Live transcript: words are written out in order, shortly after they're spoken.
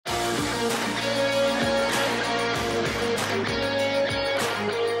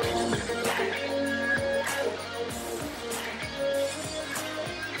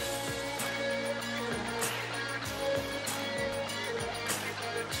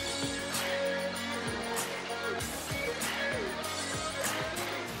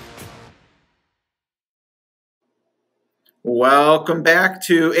Welcome back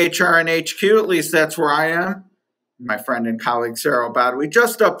to HRNHQ. At least that's where I am. My friend and colleague Sara Elbadwi,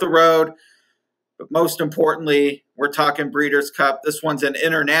 just up the road. But most importantly, we're talking Breeders' Cup. This one's an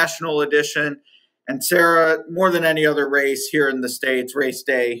international edition. And Sara, more than any other race here in the States, race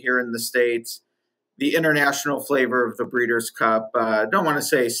day here in the States, the international flavor of the Breeders' Cup. Don't want to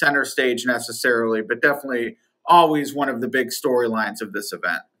say center stage necessarily, but definitely always one of the big storylines of this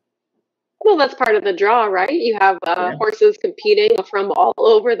event. Well, that's part of the draw, right? You have horses competing from all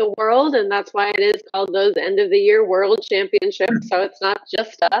over the world, and that's why it is called those end-of-the-year World Championships. So it's not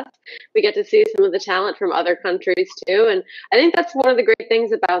just us. We get to see some of the talent from other countries, too. And I think that's one of the great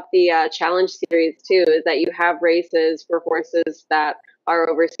things about the Challenge Series, too, is that you have races for horses that are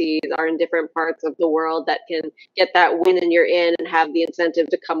overseas, are in different parts of the world that can get that win and you're in and have the incentive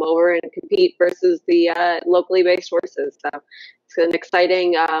to come over and compete versus the locally based horses. So it's an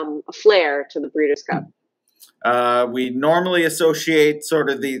exciting flair to the Breeders' Cup. We normally associate sort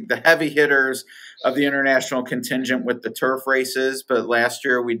of the heavy hitters of the international contingent with the turf races, but last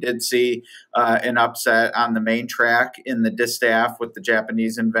year we did see an upset on the main track in the distaff with the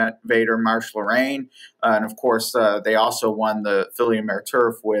Japanese invader Marsh Lorraine. And of course, they also won the Filly Mare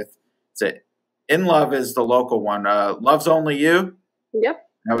Turf with, is it In Love is the local one. Love's Only You? Yep.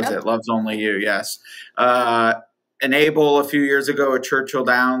 That was it. Love's Only You, yes. Enable a few years ago at Churchill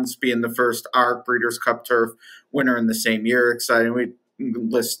Downs being the first ARC Breeders' Cup Turf winner in the same year. Exciting. We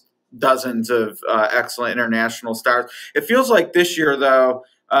list dozens of excellent international stars. It feels like this year, though,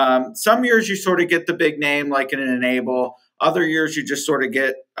 some years you sort of get the big name like in an Enable. Other years you just sort of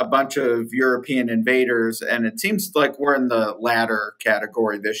get a bunch of European invaders, and it seems like we're in the latter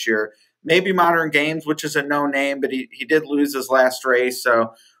category this year. Maybe Modern Games, which is a no name, but he did lose his last race,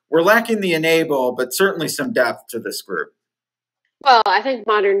 so we're lacking the Enable, but certainly some depth to this group. Well, I think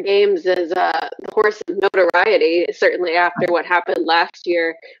Modern Games is the horse's notoriety, certainly after what happened last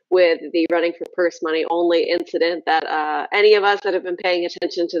year with the running for purse money only incident that any of us that have been paying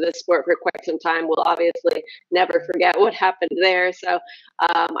attention to this sport for quite some time will obviously never forget what happened there. So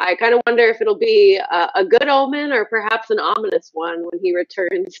I kind of wonder if it'll be a good omen or perhaps an ominous one when he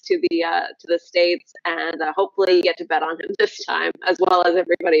returns to the States, and hopefully you get to bet on him this time as well as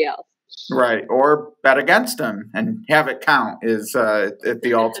everybody else. Right, or bet against him and have it count is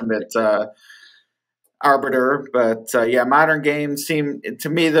the ultimate arbiter. But yeah, Modern Games seem to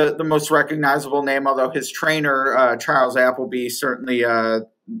me the most recognizable name, although his trainer, Charles Appleby, certainly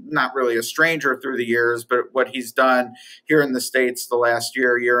not really a stranger through the years, but what he's done here in the States the last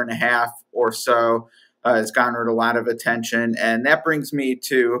year and a half or so has garnered a lot of attention. And that brings me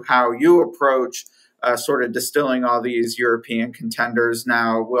to how you approach sort of distilling all these European contenders.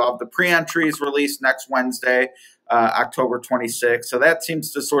 Now, we'll have the pre-entries released next Wednesday, October 26th. So that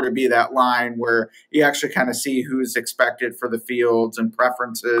seems to sort of be that line where you actually kind of see who's expected for the fields and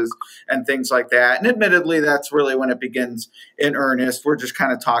preferences and things like that. And admittedly, that's really when it begins in earnest. We're just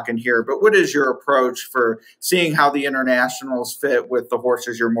kind of talking here. But what is your approach for seeing how the internationals fit with the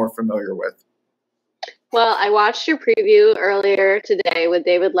horses you're more familiar with? Well, I watched your preview earlier today with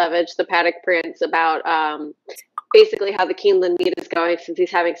David Levitch, the Paddock Prince, about basically how the Keeneland meet is going since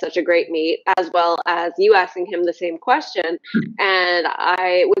he's having such a great meet, as well as you asking him the same question. And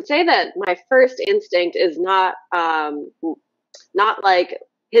I would say that my first instinct is not like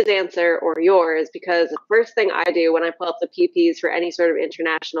his answer or yours, because the first thing I do when I pull up the PPs for any sort of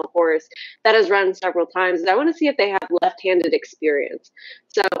international horse that has run several times is I want to see if they have left-handed experience.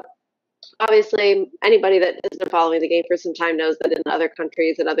 So obviously, anybody that has been following the game for some time knows that in other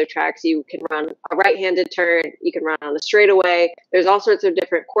countries and other tracks, you can run a right-handed turn, you can run on the straightaway. There's all sorts of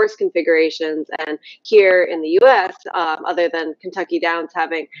different course configurations. And here in the U.S., other than Kentucky Downs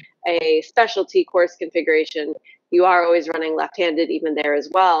having a specialty course configuration, you are always running left-handed even there as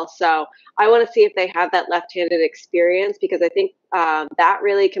well. So I want to see if they have that left-handed experience, because I think that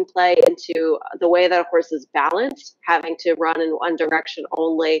really can play into the way that a horse is balanced. Having to run in one direction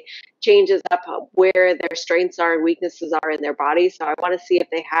only changes up where their strengths are and weaknesses are in their body. So I want to see if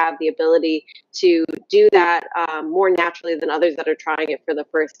they have the ability to do that more naturally than others that are trying it for the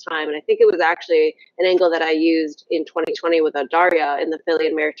first time. And I think it was actually an angle that I used in 2020 with Daria in the Filly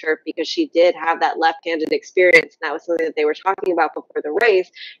and Mare Turf, because she did have that left-handed experience. And that was something that they were talking about before the race.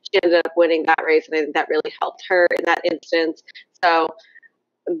 She ended up winning that race, and I think that really helped her in that instance. So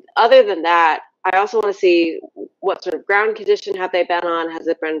other than that, I also want to see what sort of ground condition have they been on. Has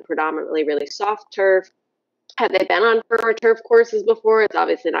it been predominantly really soft turf? Have they been on firmer turf courses before? It's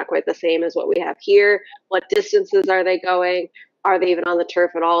obviously not quite the same as what we have here. What distances are they going? Are they even on the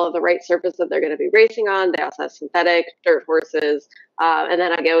turf at all, the right surface that they're going to be racing on? They also have synthetic dirt horses. And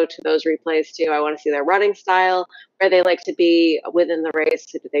then I go to those replays too. I want to see their running style, where they like to be within the race.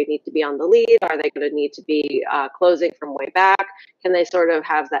 Do they need to be on the lead? Are they going to need to be closing from way back? Can they sort of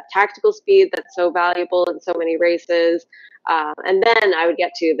have that tactical speed that's so valuable in so many races? And then I would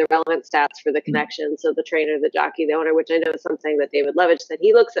get to the relevant stats for the connection. So the trainer, the jockey, the owner, which I know is something that David Levitch said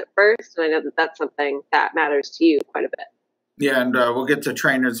he looks at first. And I know that that's something that matters to you quite a bit. Yeah, and we'll get to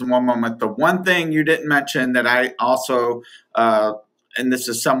trainers in one moment. The one thing you didn't mention that I also, and this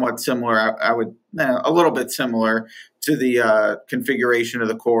is somewhat similar, I would, a little bit similar to the configuration of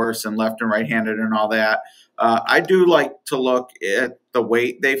the course and left and right-handed and all that. I do like to look at the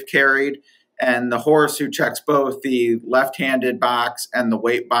weight they've carried, and the horse who checks both the left-handed box and the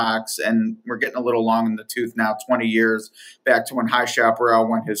weight box, and we're getting a little long in the tooth now, 20 years back to when High Chaparral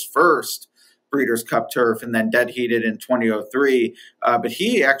won his first Breeders' Cup turf and then dead heated in 2003. But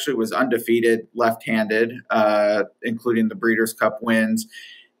he actually was undefeated left-handed, including the Breeders' Cup wins.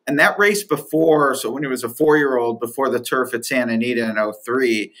 And that race before, so when he was a 4-year-old, before the turf at Santa Anita in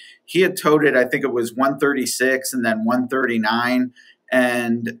 03, he had toted, I think it was 136 and then 139.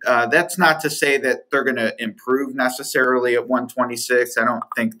 And that's not to say that they're going to improve necessarily at 126. I don't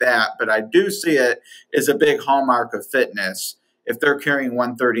think that. But I do see it as a big hallmark of fitness. If they're carrying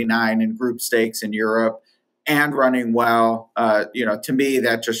 139 in group stakes in Europe and running well, to me,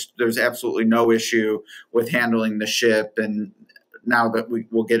 that just, there's absolutely no issue with handling the ship. And now that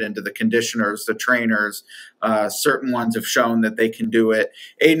we'll get into the conditioners, the trainers, certain ones have shown that they can do it.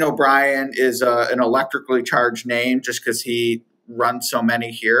 Aidan O'Brien is an electrically charged name just because he runs so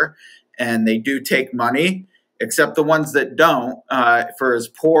many here, and they do take money, except the ones that don't. For as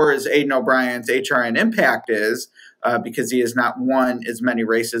poor as Aidan O'Brien's HRN impact is, because he has not won as many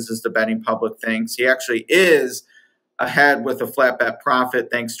races as the betting public thinks. He actually is ahead with a flat bet profit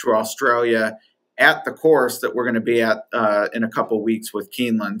thanks to Australia at the course that we're going to be at in a couple of weeks with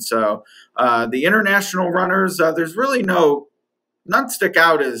Keeneland. So the international runners, there's really none stick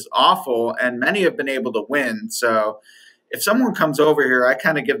out as awful, and many have been able to win. So if someone comes over here, I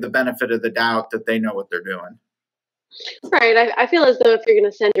kind of give the benefit of the doubt that they know what they're doing. Right. I feel as though if you're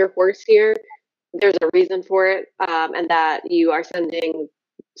going to send your horse here, there's a reason for it, and that you are sending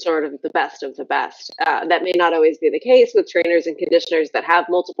sort of the best of the best. That may not always be the case with trainers and conditioners that have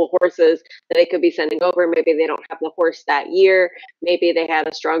multiple horses that they could be sending over. Maybe they don't have the horse that year. Maybe they had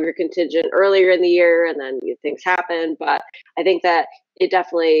a stronger contingent earlier in the year and then things happen. But I think that it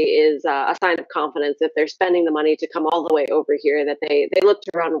definitely is a sign of confidence if they're spending the money to come all the way over here, that they look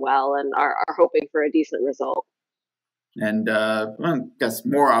to run well and are hoping for a decent result. And I guess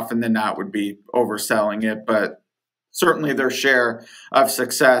more often than not would be overselling it, but certainly their share of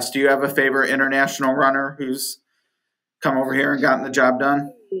success. Do you have a favorite international runner who's come over here and gotten the job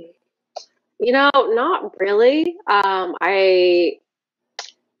done? Not really. I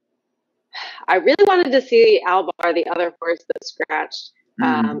really wanted to see Albar, the other horse that scratched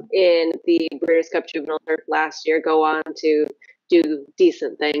in the Breeders' Cup Juvenile Turf last year, go on to do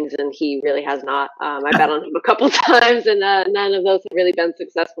decent things, and he really has not. I bet on him a couple times, and none of those have really been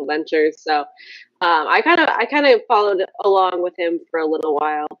successful ventures. So I kind of followed along with him for a little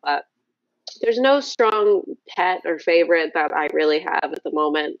while, but there's no strong pet or favorite that I really have at the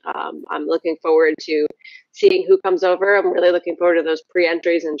moment. I'm looking forward to seeing who comes over. I'm really looking forward to those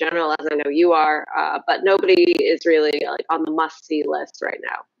pre-entries in general, as I know you are, but nobody is really like on the must-see list right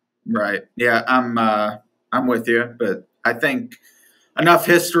now. Right. Yeah, I'm with you, but I think enough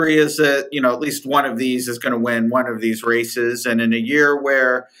history is that, at least one of these is going to win one of these races. And in a year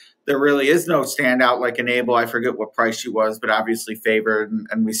where there really is no standout like Enable, I forget what price she was, but obviously favored.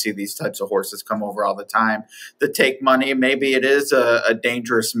 And we see these types of horses come over all the time that take money. Maybe it is a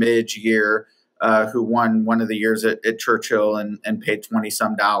dangerous midge year who won one of the years at Churchill and paid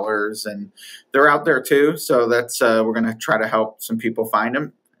 $20-some. And they're out there too. So that's we're going to try to help some people find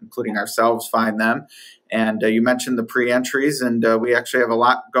them, including ourselves find them. And you mentioned the pre-entries, and we actually have a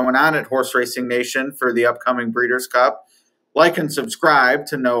lot going on at Horse Racing Nation for the upcoming Breeders' Cup. Like and subscribe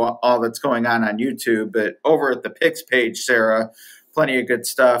to know all that's going on YouTube. But over at the picks page, Sarah, plenty of good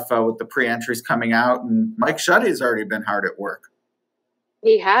stuff with the pre-entries coming out. And Mike Shuddy's already been hard at work.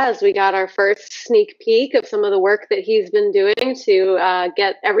 He has. We got our first sneak peek of some of the work that he's been doing to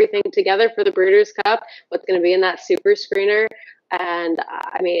get everything together for the Breeders' Cup, what's going to be in that super screener. And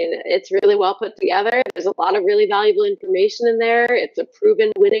I mean, it's really well put together. There's a lot of really valuable information in there. It's a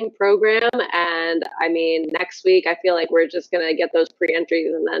proven winning program. And I mean, next week, I feel like we're just going to get those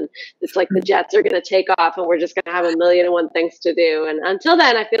pre-entries, and then it's like the jets are going to take off and we're just going to have 1,000,001 things to do. And until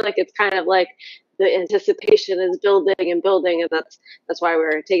then, I feel like it's kind of like the anticipation is building and building, and that's why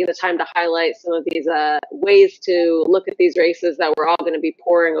we're taking the time to highlight some of these ways to look at these races that we're all going to be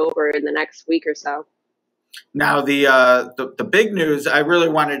pouring over in the next week or so. Now, the big news, I really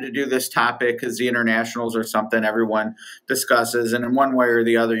wanted to do this topic because the internationals are something everyone discusses, and in one way or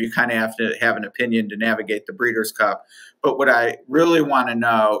the other, you kind of have to have an opinion to navigate the Breeders' Cup. But what I really want to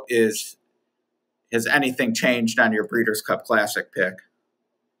know is, has anything changed on your Breeders' Cup Classic pick?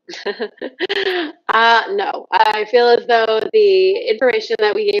 No, I feel as though the information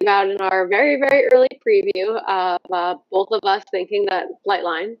that we gave out in our very, very early preview of both of us thinking that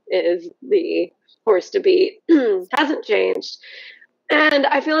Flightline is the horse to beat hasn't changed. And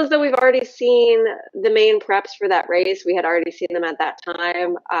I feel as though we've already seen the main preps for that race. We had already seen them at that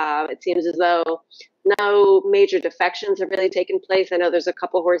time. It seems as though no major defections have really taken place. I know there's a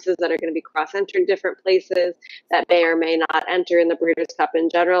couple horses that are going to be cross-entered different places that may or may not enter in the Breeders' Cup in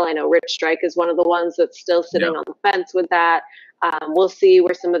general. I know Rich Strike is one of the ones that's still sitting on the fence with that. We'll see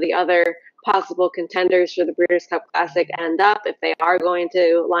where some of the other possible contenders for the Breeders' Cup Classic end up, if they are going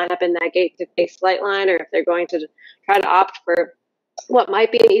to line up in that gate to face Flightline, or if they're going to try to opt for what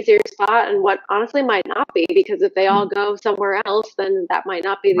might be an easier spot and what honestly might not be, because if they all go somewhere else, then that might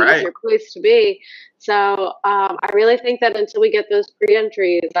not be the easier place to be. So I really think that until we get those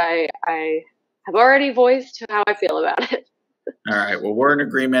pre-entries, I have already voiced how I feel about it. All right. Well, we're in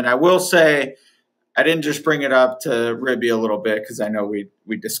agreement. I will say I didn't just bring it up to rib you a little bit because I know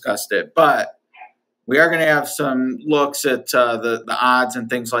we discussed it, but we are going to have some looks at the odds and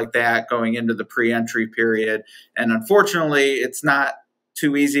things like that going into the pre-entry period. And unfortunately, it's not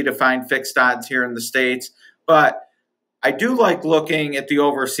too easy to find fixed odds here in the States. But I do like looking at the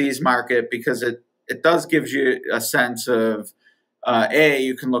overseas market because it does give you a sense of, A,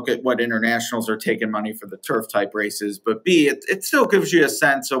 you can look at what internationals are taking money for the turf type races. But B, it still gives you a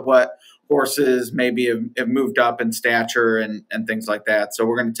sense of what horses maybe have moved up in stature and things like that. So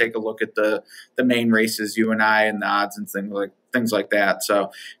we're going to take a look at the main races, you and I, and the odds and things like that.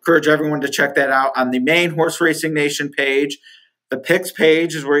 So encourage everyone to check that out on the main Horse Racing Nation page. The picks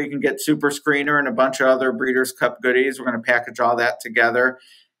page is where you can get Super Screener and a bunch of other Breeders' Cup goodies. We're going to package all that together.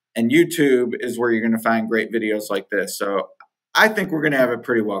 And YouTube is where you're going to find great videos like this. So I think we're going to have it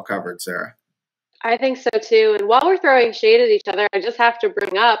pretty well covered, Sarah. I think so too. And while we're throwing shade at each other, I just have to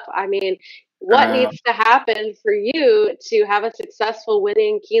bring up, I mean, what needs to happen for you to have a successful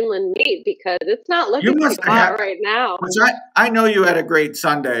winning Keeneland meet? Because it's not looking too hot right now. I know you had a great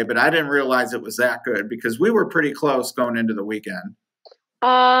Sunday, but I didn't realize it was that good because we were pretty close going into the weekend.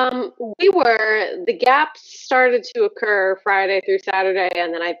 The gaps started to occur Friday through Saturday,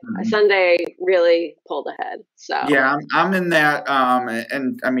 and then Sunday really pulled ahead. So yeah, I'm in that.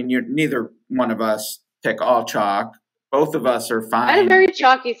 And I mean, neither one of us pick all chalk. Both of us are fine. I had a very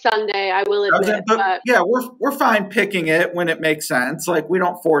chalky Sunday, I will admit. But yeah, we're fine picking it when it makes sense. Like we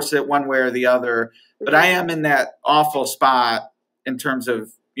don't force it one way or the other. But I am in that awful spot in terms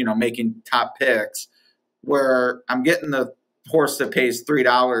of making top picks where I'm getting the horse that pays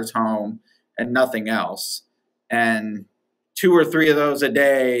 $3 home and nothing else, and 2 or 3 of those a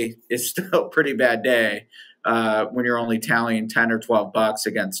day is still a pretty bad day when you're only tallying 10 or 12 bucks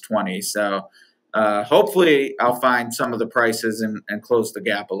against 20. So hopefully I'll find some of the prices and close the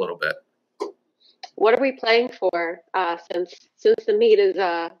gap a little bit. What are we playing for since the meet is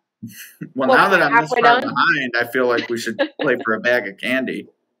well, now that I'm this far behind, I feel like we should play for a bag of candy.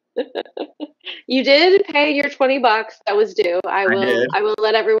 You did pay your $20 that was due. I will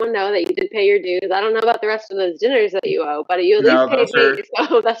let everyone know that you did pay your dues. I don't know about the rest of those dinners that you owe, but you at least paid me,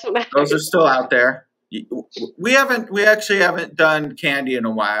 so that's what matters. Those are still out there. We actually haven't done candy in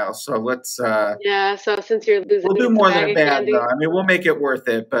a while, so let's yeah, so since you're losing, we'll do more than a bag though. I mean, we'll make it worth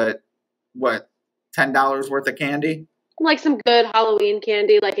it, but what, $10 worth of candy? Like some good Halloween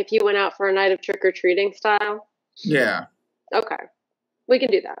candy, like if you went out for a night of trick-or-treating style. Yeah. Okay. We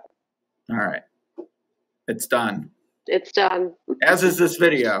can do that. All right. It's done. It's done. As is this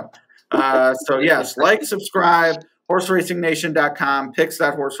video. So, yes, like, subscribe, horseracing.nation.com,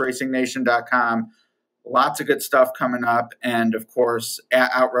 picks.horseracing.nation.com. Lots of good stuff coming up. And, of course,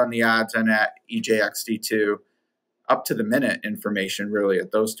 at Outrun the Odds and at EJXD2. Up to the minute information, really,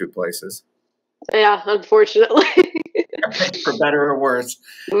 at those 2 places. Yeah, unfortunately. For better or worse.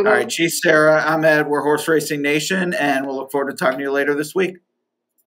 Mm-hmm. All right, she's Sarah. I'm Ed. We're Horse Racing Nation, and we'll look forward to talking to you later this week.